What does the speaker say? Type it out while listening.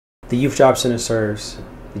The Youth Job Center serves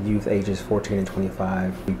the youth ages 14 and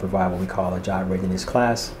 25. We provide what we call a job readiness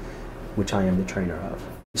class, which I am the trainer of.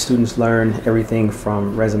 Students learn everything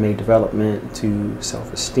from resume development to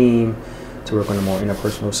self-esteem to work on the more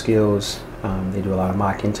interpersonal skills. They do a lot of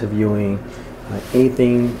mock interviewing,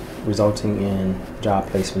 anything resulting in job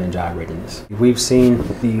placement and job readiness. We've seen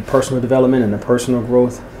the personal development and the personal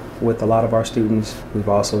growth with a lot of our students. We've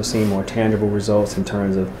also seen more tangible results in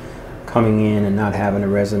terms of coming in and not having a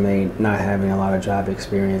resume, not having a lot of job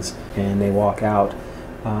experience, and they walk out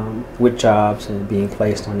with jobs and being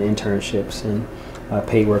placed on internships and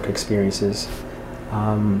paid work experiences.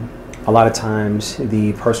 A lot of times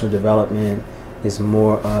the personal development is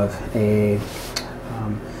more of a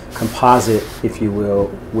composite, if you will,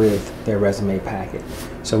 with their resume packet.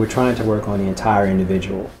 So we're trying to work on the entire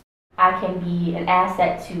individual. I can be an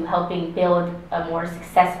asset to helping build a more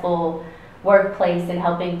successful workplace and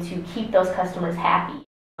helping to keep those customers happy.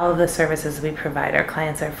 All of the services we provide our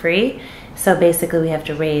clients are free, so basically we have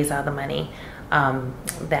to raise all the money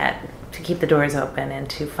to keep the doors open and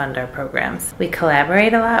to fund our programs. We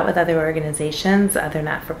collaborate a lot with other organizations, other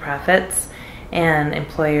not-for-profits, and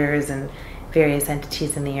employers and various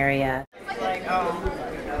entities in the area.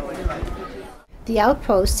 The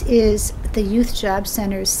Outpost is the Youth Job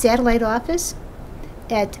Center's satellite office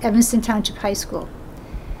at Evanston Township High School.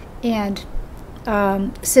 And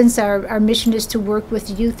since our mission is to work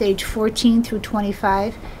with youth age 14 through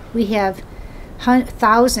 25, we have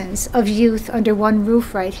thousands of youth under one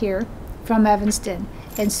roof right here from Evanston.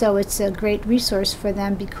 And so it's a great resource for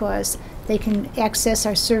them because they can access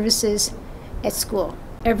our services at school.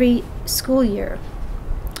 Every school year,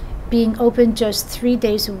 being open just 3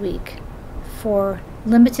 days a week for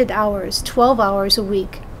limited hours, 12 hours a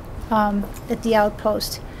week at the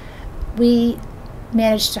Outpost, we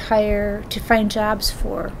managed to find jobs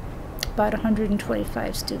for about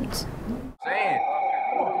 125 students.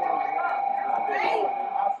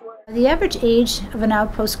 The average age of an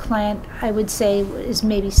Outpost client, I would say, is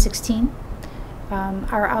maybe 16.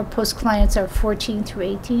 Our Outpost clients are 14 through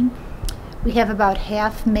 18. We have about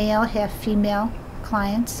half male, half female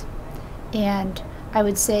clients, and I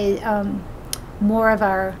would say more of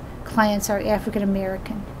our clients are African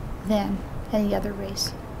American than any other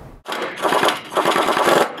race.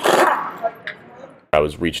 I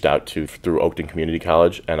was reached out to through Oakton Community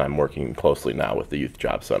College, and I'm working closely now with the Youth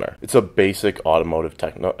Job Center. It's a basic automotive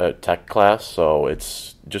tech class, so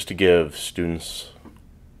it's just to give students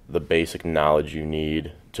the basic knowledge you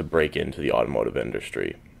need to break into the automotive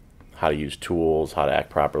industry. How to use tools, how to act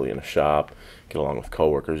properly in a shop, get along with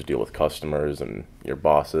coworkers, deal with customers and your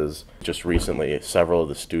bosses. Just recently, several of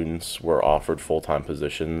the students were offered full-time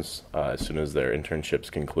positions as soon as their internships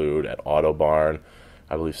conclude at Autobarn.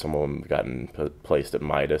 I believe some of them have gotten placed at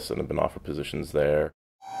Midas and have been offered positions there.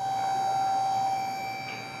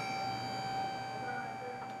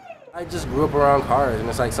 I just grew up around cars, and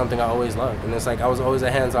it's like something I always loved. And it's like I was always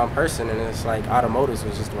a hands-on person, and it's like automotives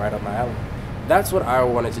was just right up my alley. That's what I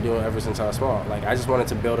wanted to do ever since I was small. Like, I just wanted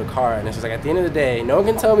to build a car, and it's just like at the end of the day, no one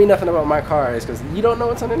can tell me nothing about my car because you don't know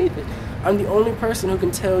what's underneath it. I'm the only person who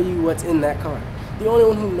can tell you what's in that car. The only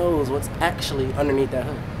one who knows what's actually underneath that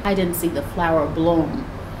hood. I didn't see the flower bloom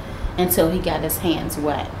until he got his hands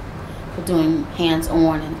wet. For doing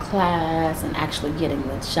hands-on in class and actually getting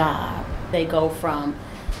the job. They go from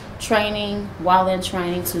training, while in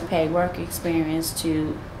training, to paid work experience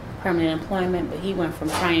to permanent employment, but he went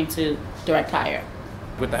from training to direct hire.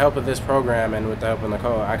 With the help of this program and with the help of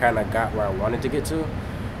Nicole, I kind of got where I wanted to get to.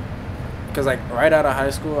 Because like right out of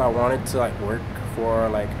high school, I wanted to like work for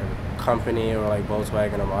like a company or like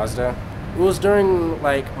Volkswagen or Mazda. It was during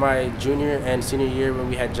like my junior and senior year when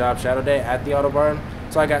we had job shadow day at the Autobarn.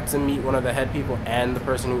 So I got to meet one of the head people and the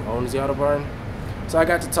person who owns the Autobarn. So I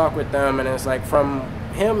got to talk with them, and it's like from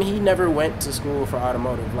him, he never went to school for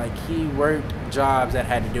automotive. Like he worked jobs that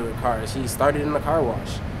had to do with cars. He started in the car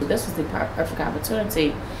wash. This was the perfect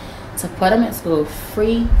opportunity to put him in school,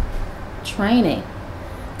 free training,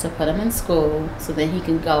 to put him in school so that he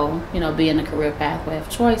can go, be in a career pathway of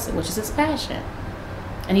choice, which is his passion.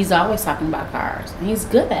 And he's always talking about cars, and he's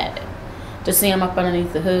good at it. To see him up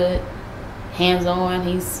underneath the hood, hands-on,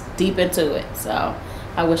 he's deep into it. So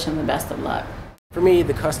I wish him the best of luck. For me,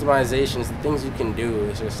 the customizations, the things you can do,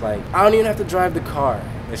 it's just like, I don't even have to drive the car.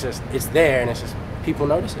 It's there, and it's just, people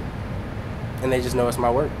notice it. And they just know it's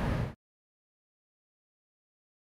my work.